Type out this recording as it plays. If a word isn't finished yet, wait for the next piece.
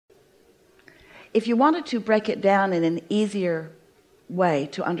If you wanted to break it down in an easier way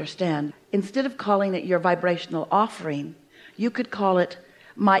to understand, instead of calling it your vibrational offering, you could call it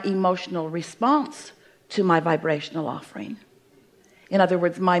my emotional response to my vibrational offering. In other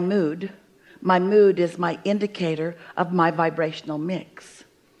words, my mood is my indicator of my vibrational mix.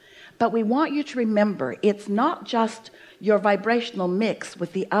 But we want you to remember, it's not just your vibrational mix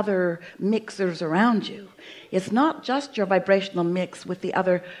with the other mixers around you. It's not just your vibrational mix with the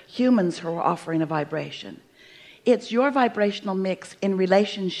other humans who are offering a vibration. It's your vibrational mix in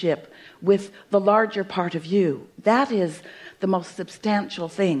relationship with the larger part of you. That is the most substantial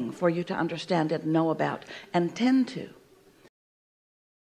thing for you to understand and know about and tend to.